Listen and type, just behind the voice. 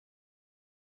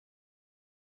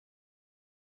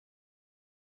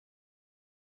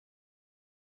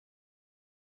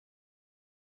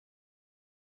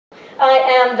I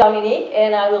am Dominique,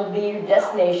 and I will be your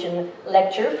destination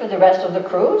lecturer for the rest of the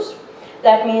cruise.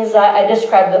 That means I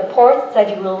describe the ports that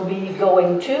you will be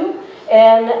going to,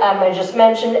 and I just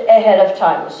mentioned ahead of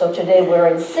time. So today we're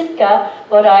in Sitka,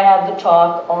 but I have the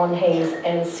talk on Hayes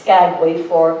and Skagway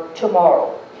for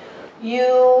tomorrow.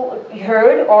 You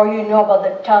heard or you know about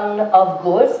the ton of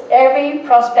goods. Every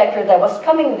prospector that was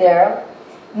coming there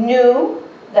knew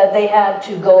that they had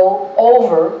to go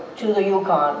over to the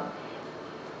Yukon.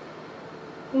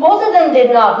 Most of them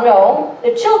did not know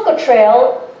the Chilkoot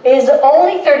Trail is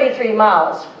only 33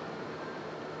 miles.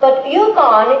 But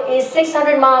Yukon is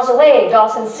 600 miles away,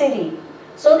 Dawson City.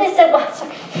 So they said, well, it's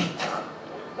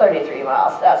 33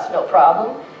 miles, that's no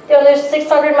problem. You know, there's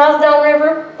 600 miles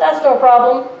downriver, that's no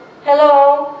problem.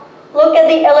 Hello, look at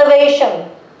the elevation.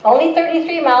 Only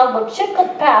 33 miles, but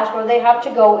Chilkoot Pass, where they have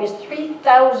to go, is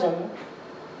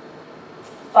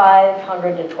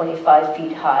 3,525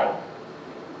 feet high.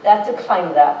 They have to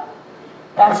climb that.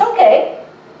 That's okay.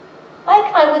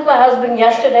 I climbed with my husband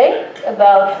yesterday,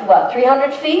 about, what,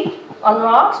 300 feet on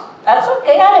rocks. That's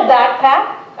okay. I had a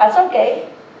backpack. That's okay.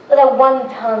 But I have 1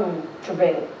 ton to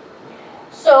bring.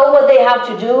 So what they have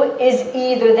to do is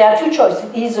either, there are two choices,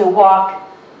 either walk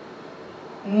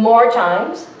more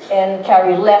times and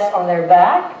carry less on their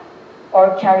back,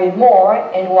 or carry more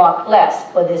and walk less,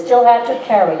 but they still had to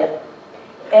carry it.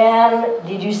 And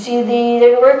did you see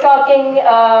we're talking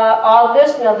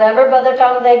August, November by the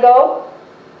time they go?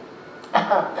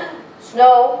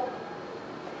 Snow.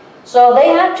 So they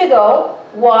had to go,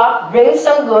 walk, bring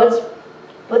some goods,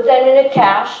 put them in a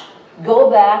cache, go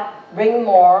back, bring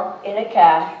more in a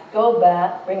cache, go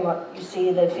back, bring more. You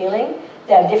see the feeling?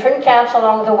 They have different camps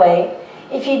along the way.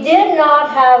 If you did not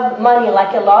have money,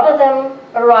 like a lot of them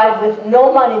arrived with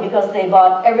no money because they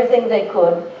bought everything they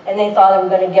could and they thought they were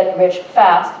going to get rich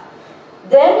fast,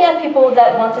 then you have people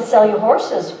that want to sell you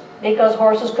horses because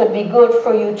horses could be good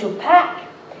for you to pack.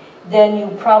 Then you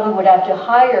probably would have to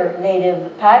hire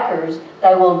native packers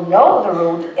that will know the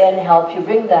route and help you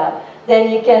bring that. Then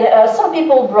you can, some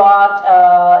people brought,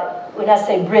 when I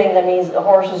say bring, that means the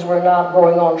horses were not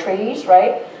going on trees,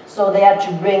 right? So they had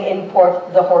to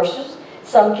import the horses.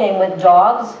 Some came with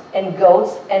dogs and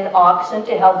goats and oxen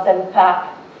to help them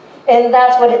pack. And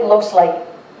that's what it looks like,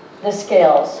 the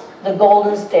scales, the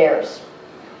golden stairs.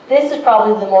 This is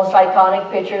probably the most iconic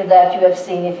picture that you have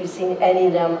seen if you've seen any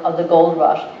of them of the gold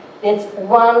rush. It's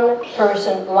one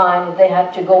person line. They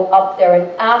had to go up there,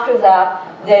 and after that,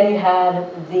 then you had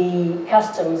the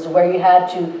customs where you had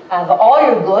to have all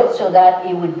your goods so that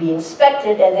it would be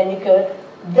inspected, and then you could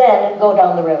then go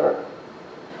down the river.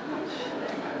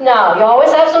 Now, you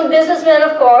always have some businessmen,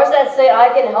 of course, that say, I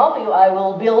can help you. I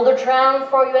will build a tram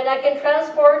for you, and I can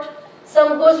transport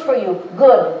some goods for you.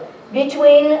 Good.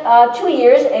 Between 2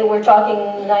 years, and we're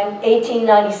talking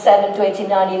 1897 to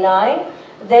 1899,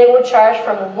 they would charge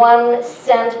from 1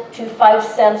 cent to 5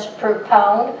 cents per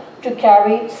pound to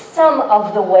carry some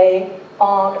of the way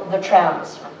on the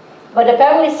trams. But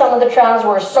apparently some of the trams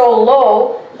were so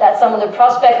low that some of the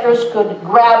prospectors could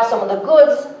grab some of the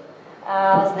goods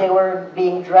as they were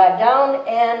being dragged down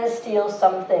and steal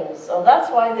some things. So that's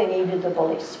why they needed the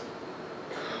police.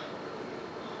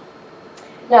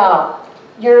 Now,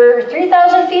 you're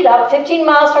 3,000 feet up, 15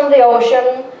 miles from the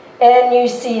ocean, and you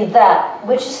see that,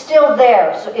 which is still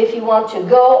there. So if you want to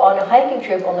go on a hiking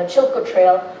trip on the Chilkoot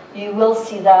Trail, you will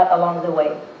see that along the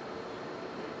way.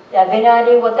 You have any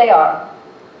idea what they are?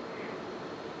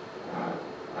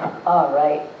 All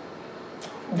right.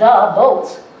 The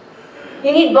boats.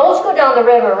 You need boats to go down the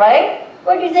river, right?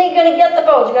 Where do you think you're going to get the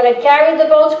boats? You're going to carry the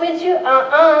boats with you?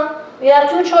 You have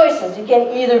two choices. You can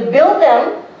either build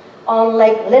them on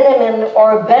Lake Linneman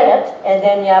or Bennett, and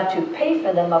then you have to pay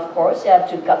for them, of course. You have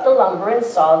to cut the lumber and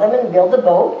saw them and build the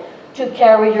boat to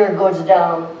carry your goods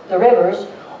down the rivers,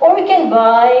 or you can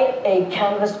buy a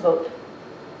canvas boat.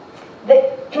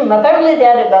 Apparently they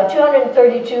had about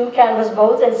 232 canvas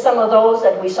boats, and some of those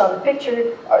that we saw in the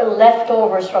picture are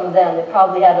leftovers from then. They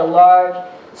probably had a large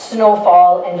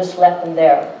snowfall and just left them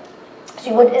there. So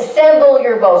you would assemble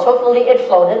your boats. Hopefully it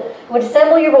floated. You would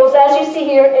assemble your boats, as you see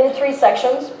here, in 3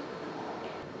 sections.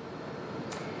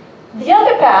 The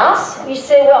other pass, you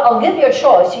say, well, I'll give you a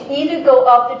choice. You either go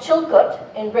up to Chilkoot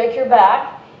and break your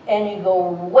back, and you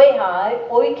go way high,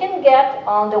 or you can get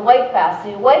on the White Pass.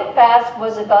 The White Pass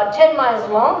was about 10 miles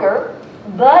longer,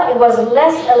 but it was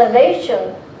less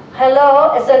elevation.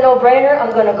 Hello, it's a no-brainer,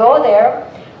 I'm going to go there.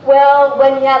 Well,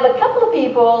 when you have a couple of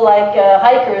people, like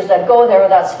hikers that go there,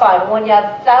 that's fine. When you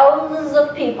have thousands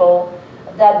of people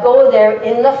that go there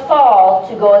in the fall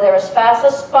to go there as fast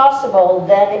as possible,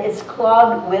 then it's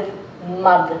clogged with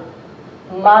mud.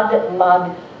 Mud,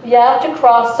 mud, You have to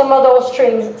cross some of those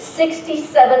streams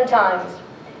 67 times.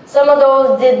 Some of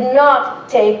those did not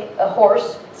take a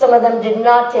horse. Some of them did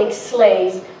not take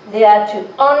sleighs. They had to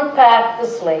unpack the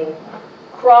sleigh,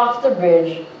 cross the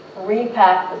bridge,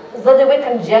 repack. So there was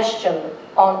congestion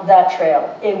on that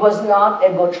trail. It was not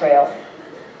a good trail.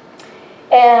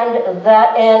 And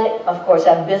of course,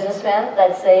 have businessmen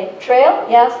that say, trail,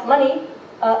 yes, money,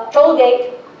 toll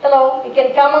gate, hello, you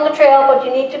can come on the trail, but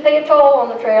you need to pay a toll on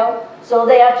the trail. So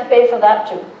they had to pay for that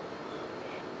too.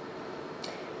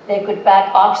 They could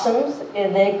pack oxen,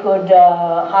 they could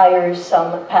hire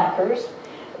some packers.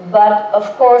 But of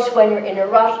course, when you're in a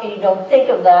rush and you don't think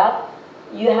of that,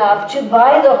 you have to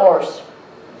buy the horse.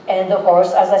 And the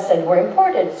horse, as I said, were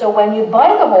imported. So when you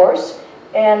buy the horse,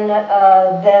 and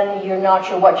then you're not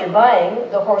sure what you're buying,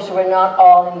 the horses were not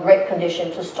all in great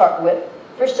condition to start with.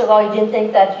 First of all, you didn't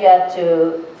think that you had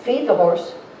to feed the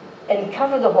horse and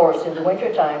cover the horse in the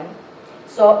wintertime.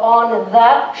 So on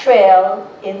that trail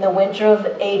in the winter of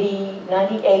 80,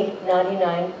 98,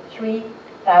 99,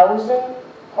 3,000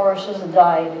 horses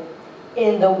died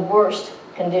in the worst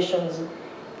conditions.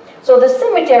 So the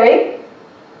cemetery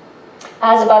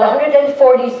has about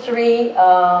 143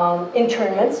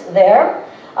 internments there.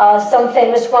 Some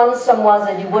famous ones, some ones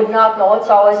that you would not know.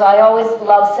 I always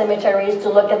love cemeteries to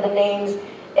look at the names,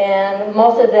 and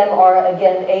most of them are,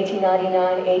 again,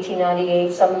 1899,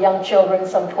 1898, some young children,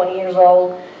 some 20 years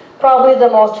old. Probably the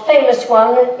most famous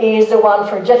one is the one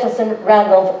for Jefferson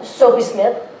Randolph Soapy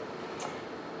Smith.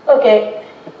 Okay,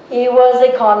 he was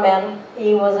a con man,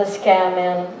 he was a scam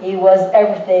man, he was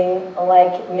everything,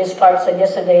 like Miss Clark said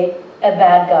yesterday, a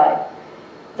bad guy.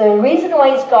 The reason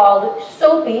why he's called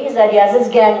Soapy is that he has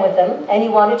his gang with him, and he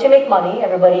wanted to make money.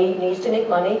 Everybody needs to make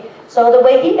money. So the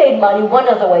way he made money, one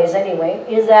of the ways anyway,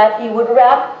 is that he would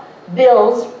wrap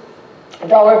bills,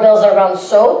 dollar bills around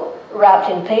soap, wrapped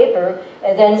in paper,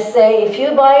 and then say, if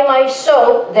you buy my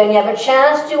soap, then you have a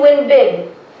chance to win big.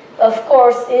 Of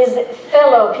course, his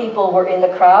fellow people were in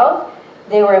the crowd.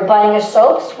 They were buying a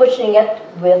soap, switching it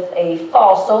with a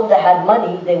false soap that had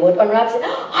money. They would unwrap and say,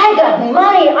 I got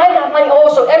money, I got money.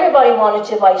 Oh, so everybody wanted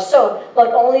to buy soap,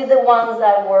 but only the ones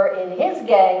that were in his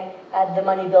gang had the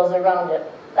money bills around it.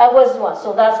 That was one,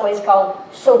 so that's why he's called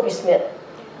Soapy Smith.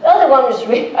 The other one is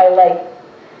really, I like.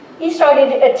 He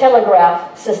started a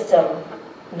telegraph system.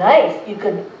 Nice, you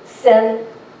could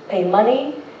pay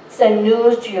money, send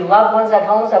news to your loved ones at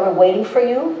home that were waiting for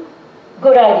you.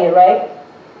 Good idea, right?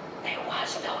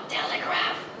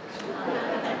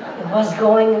 Was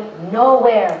going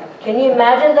nowhere. Can you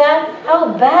imagine that?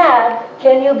 How bad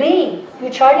can you be?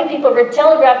 You're charging people for a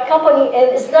telegraph company and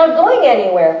it's not going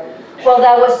anywhere. Well,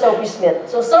 that was Soapy Smith.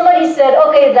 So somebody said,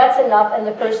 okay, that's enough, and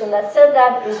the person that said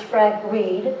that is Frank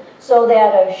Reed. So they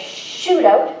had a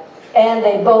shootout, and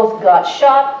they both got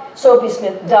shot. Soapy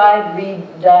Smith died,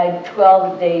 Reed died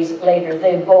 12 days later.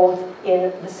 They both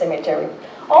in the cemetery.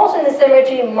 Also in the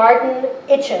cemetery, Martin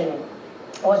Itchen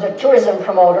was a tourism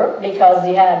promoter because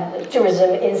he had tourism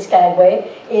in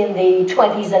Skagway in the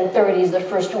 20s and 30s, the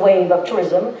first wave of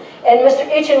tourism. And Mr.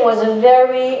 Itchen was a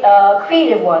very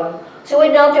creative one. So he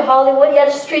went down to Hollywood, he had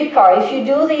a streetcar. If you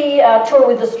do the tour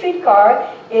with the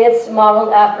streetcar, it's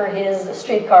modeled after his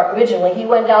streetcar originally. He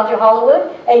went down to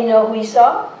Hollywood, and you know who he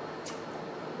saw?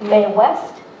 Mae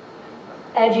West.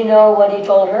 And you know what he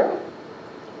told her?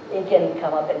 You can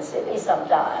come up and see me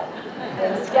sometime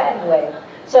in Skagway.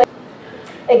 So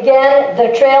again,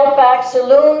 the Trail Pack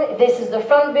Saloon, this is the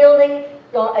front building.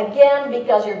 So again,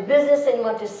 because you're business and you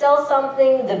want to sell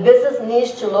something, the business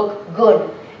needs to look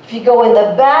good. If you go in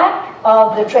the back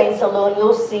of the train saloon,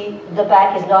 you'll see the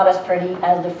back is not as pretty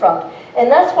as the front.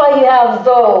 And that's why you have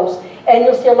those. And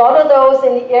you'll see a lot of those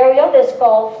in the area that's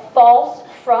called false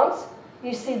fronts.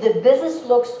 You see the business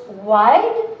looks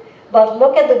wide, but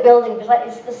look at the building.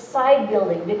 It's the side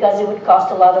building because it would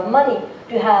cost a lot of money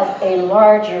to have a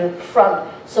larger front.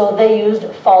 So they used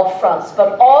false fronts.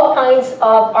 But all kinds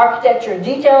of architecture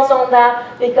details on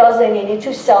that because they needed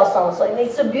to sell something. So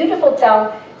it's a beautiful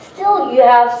town. Still, you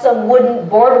have some wooden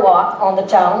boardwalk on the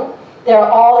town.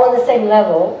 They're all on the same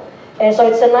level. And so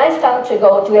it's a nice town to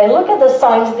go to. And look at the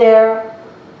signs there,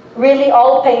 really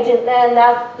all painted, and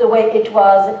that's the way it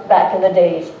was back in the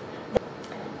days.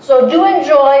 So do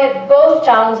enjoy both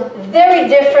towns, very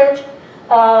different,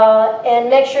 and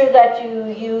make sure that you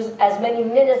use as many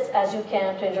minutes as you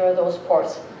can to enjoy those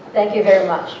ports. Thank you very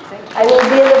much. I will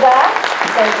be in the back.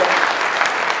 Thank you.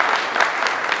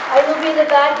 I will be in the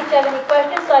back if you have any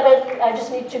questions. So I just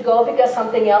need to go because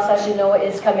something else, as you know,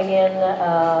 is coming in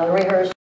rehearsed.